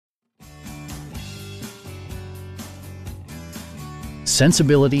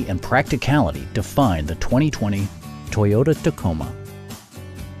Sensibility and practicality define the 2020 Toyota Tacoma.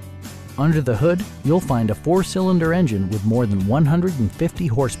 Under the hood, you'll find a 4-cylinder engine with more than 150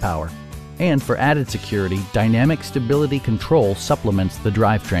 horsepower. And for added security, dynamic stability control supplements the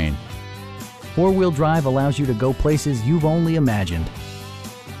drivetrain. 4-wheel drive allows you to go places you've only imagined.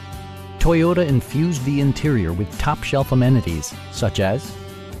 Toyota infused the interior with top-shelf amenities such as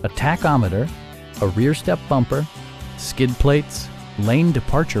a tachometer, a rear step bumper, skid plates, lane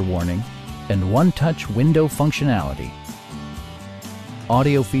departure warning, and one-touch window functionality.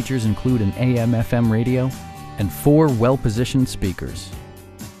 Audio features include an AM/FM radio and 4 well-positioned speakers.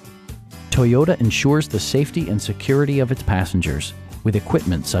 Toyota ensures the safety and security of its passengers with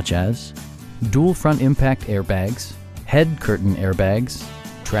equipment such as dual front impact airbags, head curtain airbags,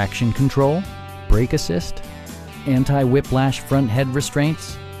 traction control, brake assist, anti-whiplash front head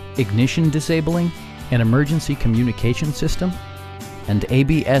restraints, ignition disabling, an emergency communication system, and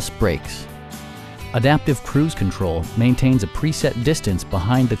ABS brakes. Adaptive Cruise Control maintains a preset distance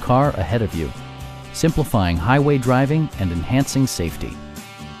behind the car ahead of you, simplifying highway driving and enhancing safety.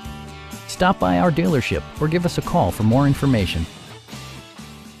 Stop by our dealership or give us a call for more information.